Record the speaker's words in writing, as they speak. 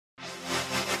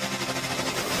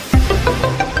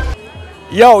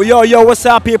Yo, what's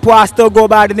up, people? I still go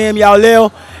by the name Yao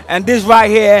Lil, and this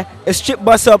right here is Strip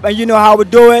Bus Up, and you know how we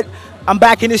do it. I'm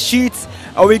back in the streets,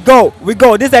 and we go.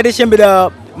 This edition be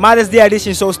the Mother's Day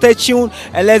edition, so stay tuned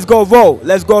and let's go roll.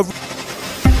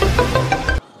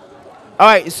 All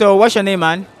right, so what's your name,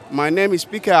 man? My name is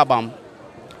Pike Abam.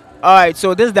 All right,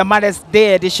 so this is the Mother's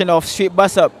Day edition of Strip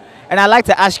Bus Up, and I'd like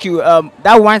to ask you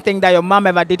that one thing that your mom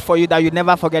ever did for you that you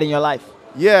never forget in your life.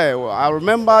 Yeah, well, I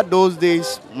remember those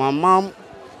days. My mom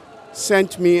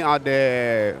sent me at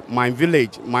my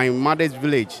village, my mother's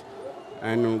village,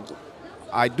 and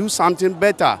I do something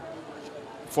better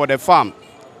for the farm.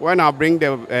 When I bring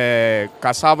the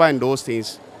cassava and those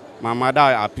things, my mother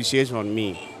appreciates on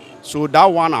me. So that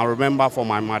one I remember for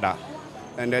my mother.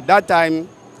 And at that time,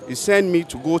 he sent me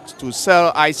to go to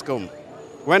sell ice cream.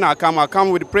 When I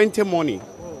come with plenty money.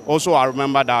 Also, I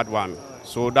remember that one.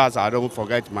 So that's, I don't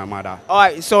forget my mother. All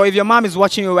right, so if your mom is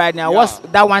watching you right now, what's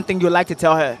that one thing you'd like to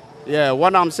tell her? Yeah,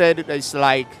 what I'm saying is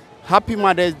like, Happy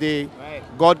Mother's Day. Right.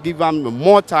 God give them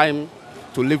more time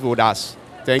to live with us.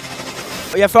 Thank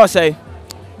you. Your first say?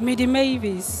 Midi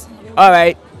Mavis. All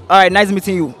right, nice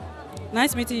meeting you.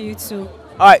 Nice meeting you too.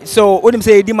 All right, so what do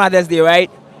say Mother's Day,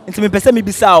 right? And to me,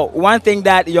 one thing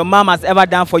that your mom has ever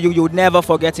done for you, you would never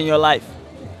forget in your life.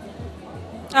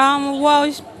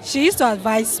 Well, she used to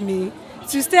advise me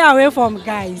to stay away from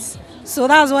guys. So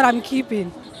that's what I'm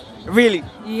keeping. Really?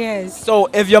 Yes. So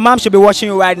if your mom should be watching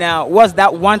you right now, what's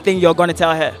that one thing you're going to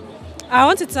tell her? I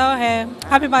want to tell her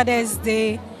Happy Mother's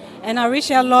Day and I wish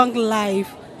her long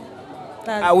life.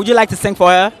 Would you like to sing for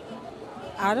her?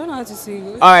 I don't know how to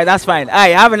sing. All right, that's fine. All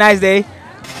right, have a nice day.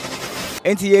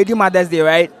 Into your Mother's Day,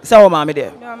 right? So, mommy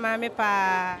there. No, mommy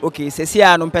pa. Okay, so see,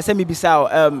 I don't person me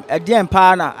bisa. Again,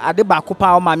 pana, I did back up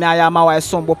our mammy. I am our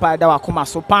son, but I don't come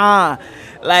so pan.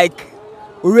 Like,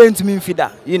 we rent to me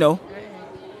feeder, you know.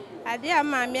 I dear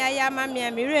mammy, I am mammy,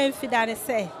 and me rent feeder and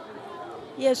say,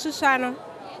 yes, Susano.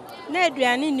 Ned, we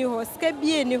are in New Horse, can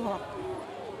be any home.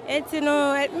 It's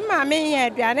no, mammy,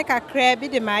 here, Dianica crab,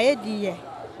 the my dear,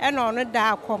 and on a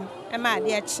dark home, and my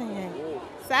dear chin.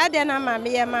 Sadia na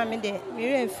mammy de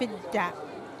me fit that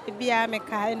be a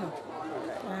mecano.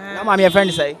 Mammy, a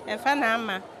friend say, a fan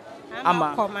ama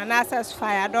come and access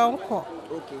fire don't call.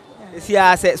 Okay. See,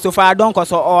 I said so far, don't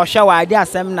cause or shower idea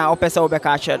some now, Pesa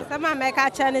Obeca. Some make a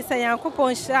Chinese say, Uncle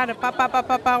Ponshad,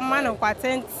 Papa, man, and what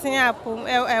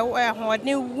a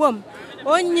new womb.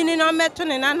 Only no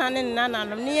meton and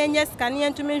none, near yes, can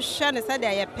you to me shun a said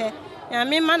I pay. And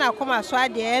me man, I come as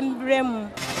the emblem.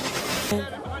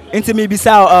 Into me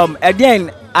bisa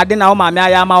again adena o mama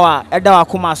ayamawa eda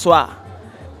akoma so a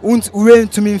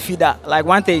went to me feeder like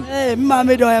one thing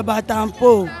mama do e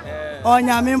batampo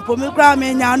onya me mpo me kra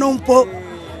me nya no mpo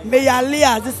me yale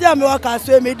a se me waka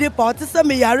so me di pot se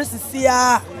me yare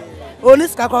sisia oni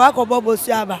ska kwa ko bobo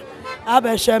suaba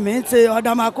abehwe me nti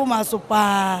odamakoma so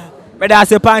pa but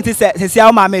as a party se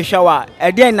sia mama hwa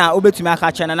eden na obetumi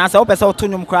aka chena na se wo pese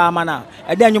otonyum kra ma na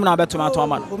eden nyum na obetumi ato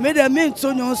ama no me de me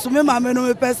ntonyum so me mama no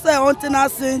me pese ontina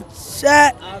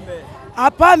senche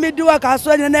apa me di waka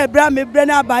so nya na ebra me bre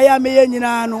na abaya me ye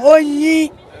nyina no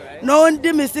onyi no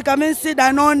ndi me sika me nsi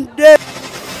da no nde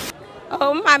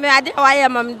oh mama ade wa ye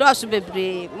mam do so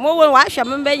bebre mo won wa hwe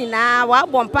me nyina wa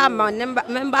bompa ma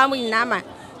memba mo nyina ma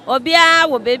obia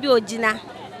wo bebi ogina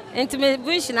into me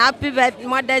wish Happy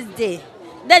Mother's Day.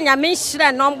 Then ya mean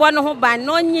shira no one who by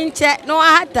no nyinche no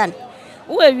hatan.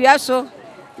 We are so.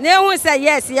 No one say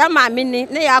yes, ya mammy,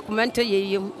 ne ya comment to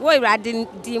you. We radin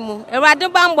dimu. A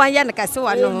radin bam one yan caso.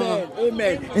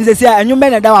 Amen. In the year, and you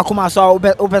men that I come saw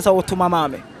Opesa to my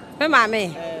mammy.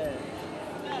 Mammy.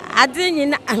 I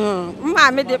didn't,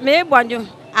 mammy, may born you.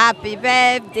 Happy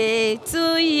birthday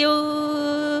to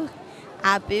you.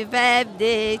 Happy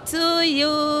birthday to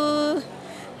you.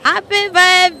 Happy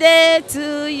birthday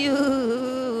to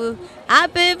you.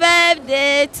 Happy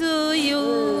birthday to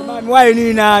you. Mami, why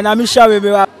you na na mi shawe be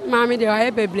wa. Mami de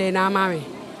o beble na mami.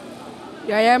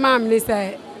 Yo ye mami ni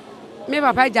say me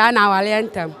papa ja na wale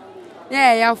entam.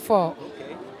 Yeah ya for.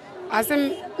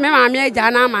 Asim me mami ja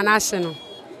na ma na hye no.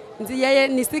 Nti ye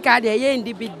ni sika de ye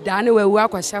ndi bi da na wawu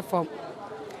akwahye fom.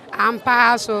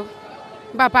 Ampa so.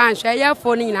 Papa anhwe ye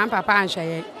for ni na papa anhwe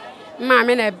ye.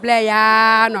 Mami na ble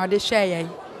ya na o de hwe ye.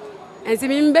 And see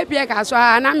me baby ka so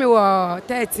na me wo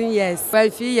 13 years.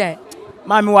 12 years.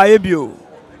 Mami wa ebio.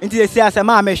 Nti e si asem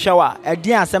ma me hwewa.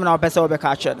 Edin asem na opese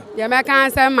obeka ache no. Ye me kan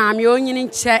asem mami onyini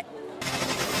nche.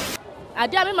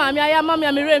 Ade a me mami aya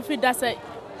mami me remfi da say.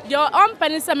 De on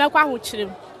pani se me kwa ho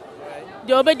kirem.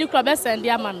 De obedi kro be send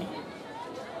dia mami.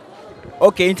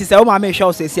 Okay, nti se o mami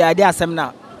hwewa se si ade asem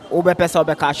na obepese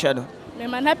obeka ache no. Me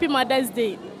man Happy Mother's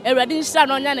Day. Ewrade nshira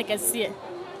no nya ne kese.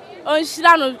 on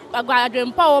shirano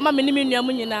agwadwen pa o ma me ni me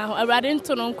nuamu nyina ho awrade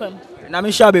nto no nkwam na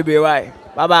me sure baby why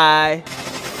bye bye.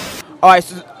 All right,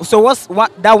 so what's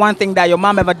that one thing that your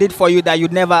mom ever did for you that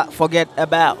you'd never forget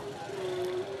about?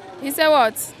 You say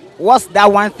what? What's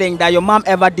that one thing that your mom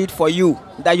ever did for you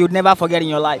that you'd never forget in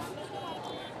your life?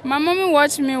 My mommy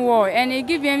watch me war and they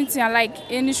give me everything I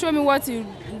like and they show me what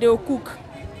they'll cook.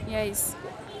 Yes.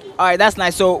 All right, that's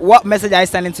nice. So what message are you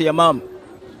sending to your mom?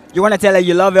 You want to tell her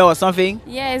you love her or something?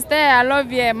 Yes, there I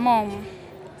love you, Mom.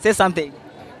 Say something.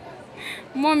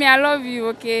 Mommy, I love you,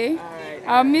 okay? All right.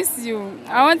 I'll miss you.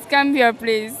 I want to come here,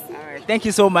 please. All right, thank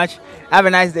you so much. Have a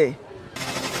nice day.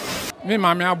 Me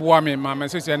mama aboa me mama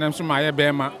se se nem so ma ye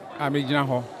be ma amegina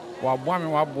ho wa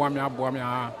aboa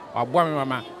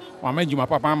me mama juma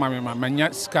papa mama me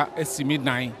manya ska asimi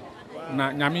dan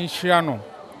na nyame hia no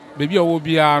baby owo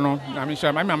bia no nyame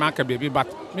hia mama aka baby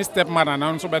but me step mother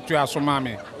na so betu aso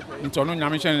mama nto no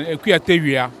nyame hia eku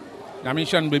atawia nyame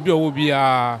hia no baby owo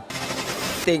bia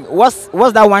thing. What's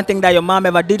that one thing that your mom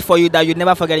ever did for you that you'd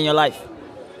never forget in your life?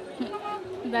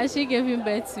 That she gave him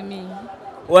birth to me.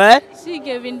 What? She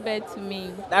gave in birth to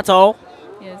me. That's all?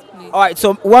 Yes, please. All right,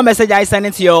 so what message are you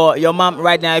sending to your mom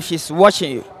right now if she's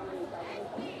watching you?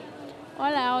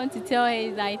 All I want to tell her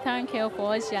is I thank her for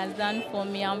what she has done for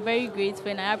me. I'm very grateful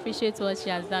and I appreciate what she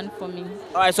has done for me.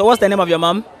 All right, so what's the name of your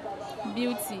mom?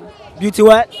 Beauty. Beauty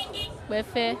what?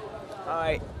 Befe. All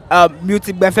right,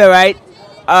 Beauty Befe, right?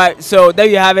 All right, so there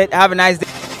you have it. Have a nice day.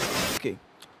 Okay.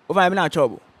 Over I'm in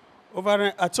trouble.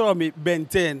 Over I told me Ben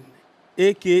 10,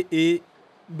 aka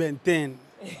Ben 10.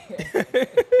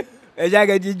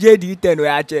 JD10 we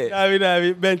actually.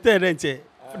 David Ben 10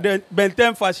 Ben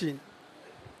 10 fashion.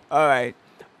 All right.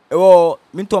 Well,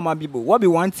 me to my people, what be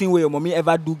one thing where your mommy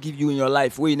ever do give you in your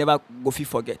life where you never go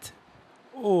forget?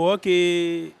 Oh,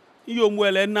 okay. You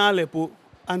mwele na lepo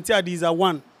until these are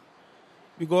one.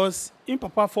 Because in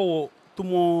papa for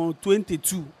to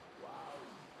 22.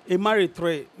 E married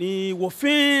 3. Ni wo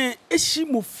fin eshi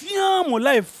mo fian mo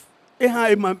life e ha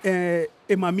e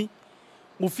mami.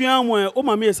 Mo fian mo o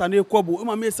mami esane kobo, o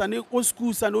mami esane o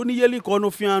school san oni yeli ko no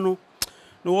fian no.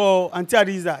 No until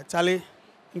these are chale.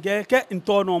 Nke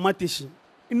into no mateshi.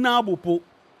 Ina abopo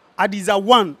adiza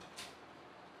 1.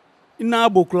 Ina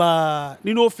abokla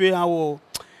ni no fe ha wo.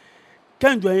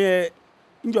 Kanjo ye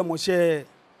njo mo she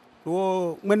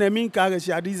wo menemi nka ga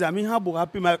shi adiza mi ha bo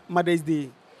happy Mother's Day.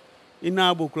 Ina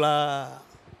abokla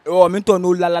oh mi to no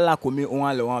la komi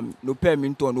on le wan no pe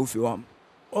mi to no fi wan.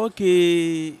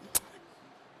 Okay.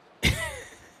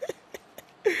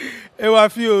 E wa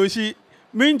fi o shi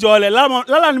min jole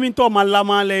la mi to ma la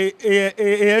ma le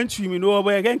entwi mi no bo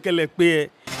e kenkele pe.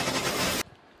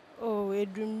 Oh,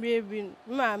 edumbe bi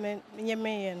ma me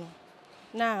nyeme no.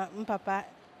 Na mpapa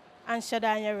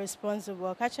anshada anya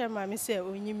responsible. Ka che ma me say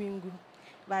onyimi ngu.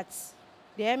 But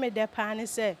the me de pan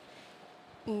say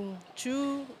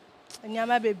true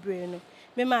nyama bebre no.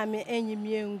 Me ma me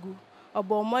enyimi ngu.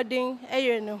 Obo modern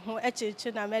eye no ho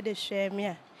echeche na me de hwe me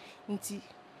a. Nti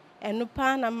enu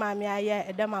pa na ma me aye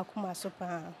edam akoma so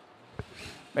pa.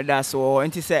 But that's so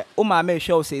nti say o ma me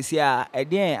hwe o sesi a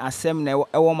eden asem na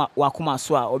ewo wakoma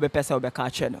so a obepesa obeka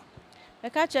che no.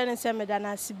 Beka che no se me da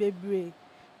na si bebre.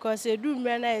 Cause edu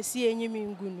mre na esi enyimi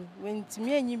ngu no.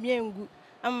 Wentimi enyimi ngu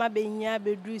amma be nya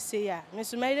bedu se ya. Me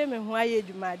so me me ho aye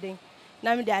edumaden.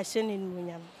 Na me de ahye ne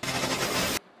nunyam.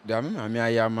 Da me ma me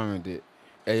aye ama me de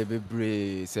eye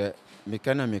bebre se me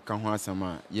kana me ka ho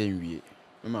asama ye nwie.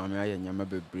 Me ma me aye nyama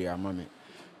bebre ama me.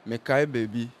 Me kai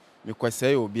baby me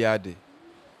kwasai obi ade.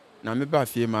 Na me ba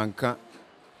fie manka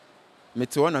me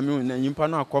te wona me nyimpa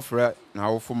na akofra na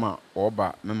awofoma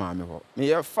oba me ma me ho. Me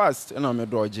ye fast na me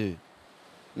doje.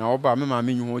 Na oba me ma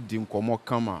me nyu ho di nkomo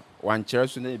kama wankere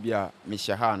so na bia me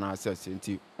hya na asese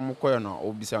nti omkoyo na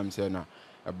obisa me se na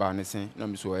eba ne sen na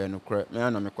me so ye no kre me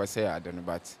na me kwasai ade no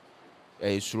but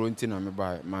suro nti na me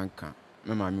ba manka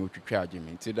me ma me otwitwa age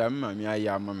me nti da me ma me aye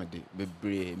ama me de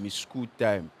bebre me school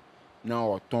time na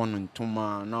o ton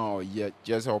ntoma na o ye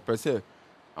just o pese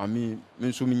ami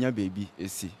me so me nya baby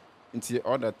esi nti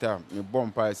all the time me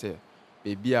bomb pa say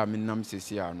baby a me nam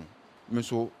sesi ano me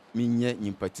so me nya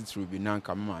nyipatitru bi na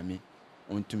nka me ma me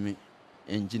ontumi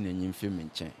enji na nyimfe me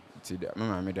nchen nti da me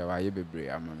ma me da wa ye bebre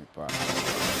ama me pa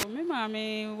me ma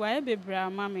me wa ye bebre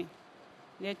ama me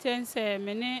ye ten say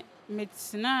me ne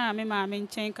metsina me ma me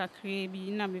nchen kakre bi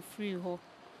na me free ho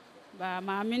ba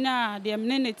ma me na de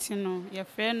me ne tino ye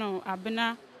fe no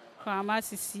abena Krama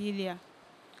Cecilia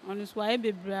onu so wa ye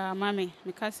bebre ama me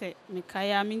ka se me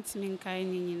kaya me ntimi nkai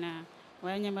ni nyina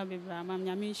wa nya ma bebre ama me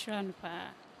nya me nhira no pa.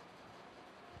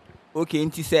 Okay,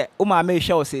 nti se o ma me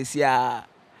hwe o sesi a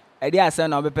e dey ase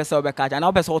na obepesa obeka na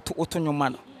obepesa oto nyoma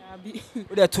no Dabi.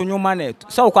 Who the Tonyo man?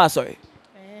 So what sorry?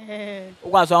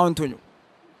 What's on Tonyo?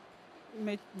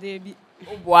 Me Dabi.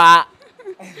 Wow.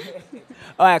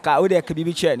 Alright, who the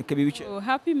Kabibi Chen? Oh,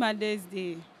 happy Mother's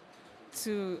Day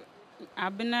to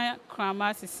Abena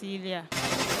Krama Cecilia.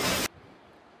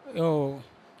 Oh.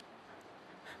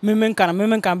 Memen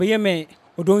kan be me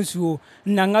odonsuo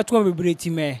nanga to me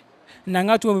breti me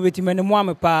nanga to me breti me ne mo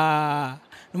am pa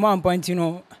no mo am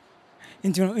pantino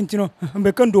intino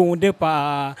be kan do de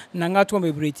pa nanga to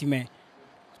me breti me.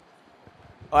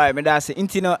 Alright, me that's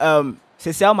intino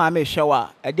se sel ma me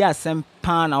shower e dey asem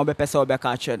pan na obe pese obe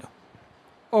ka che no.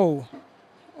 Oh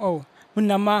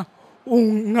nama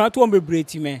nga to me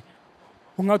breti me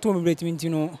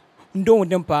intino ndo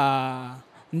dem pa.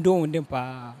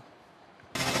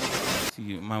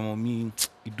 See, my mommy,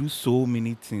 he do so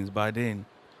many things, but then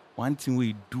one thing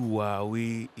we do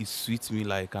we it sweets me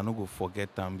like I no go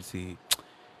forget them. Say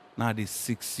now they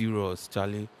 6 serious,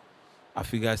 Charlie. I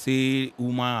figure say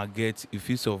woman I get if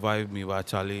he survive me, but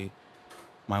Charlie,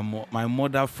 my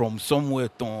mother from somewhere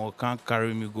can't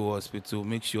carry me go hospital.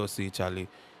 Make sure say Charlie,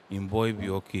 in boy be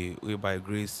okay. We by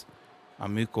grace, I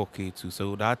make okay too.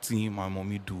 So that thing my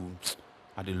mommy do,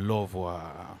 I dey love her.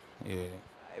 Yeah.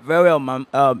 Very well, ma'am.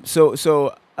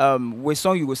 Which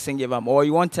song you go sing give them, or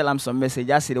you want to tell them some message?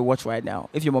 Just say the watch right now.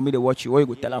 If your mommy they watch you, what you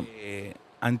go tell them?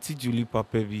 Auntie Julie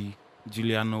Papebi,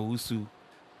 Juliano Usu.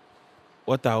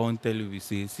 What I want to tell you is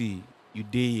say, see, you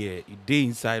day here, you day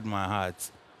inside my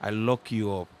heart. I lock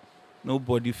you up.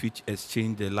 Nobody fit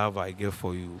exchange the love I get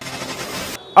for you.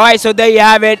 All right, so there you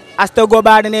have it. I still go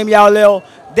by the name Yao Lil.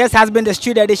 This has been the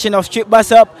street edition of Street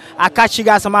Bus Up. I'll catch you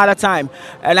guys some other time.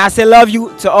 And I say love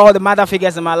you to all the mother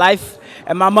figures in my life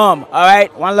and my mom. All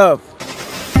right, one love.